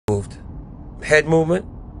Head movement.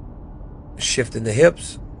 Shifting the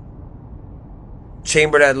hips.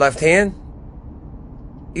 Chamber that left hand.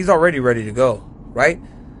 He's already ready to go, right?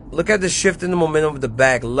 Look at the shift in the momentum of the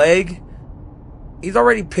back leg. He's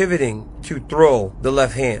already pivoting to throw the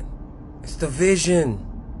left hand. It's the vision.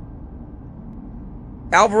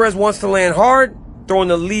 Alvarez wants to land hard, throwing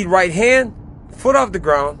the lead right hand, foot off the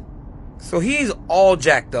ground. So he's all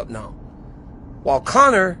jacked up now. While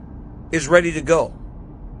Conor is ready to go.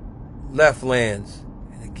 Left lands.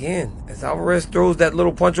 And again, as Alvarez throws that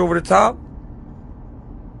little punch over the top,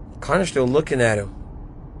 Conor's still looking at him.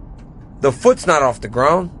 The foot's not off the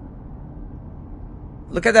ground.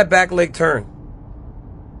 Look at that back leg turn.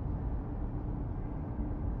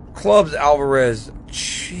 Clubs Alvarez.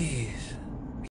 Jeez.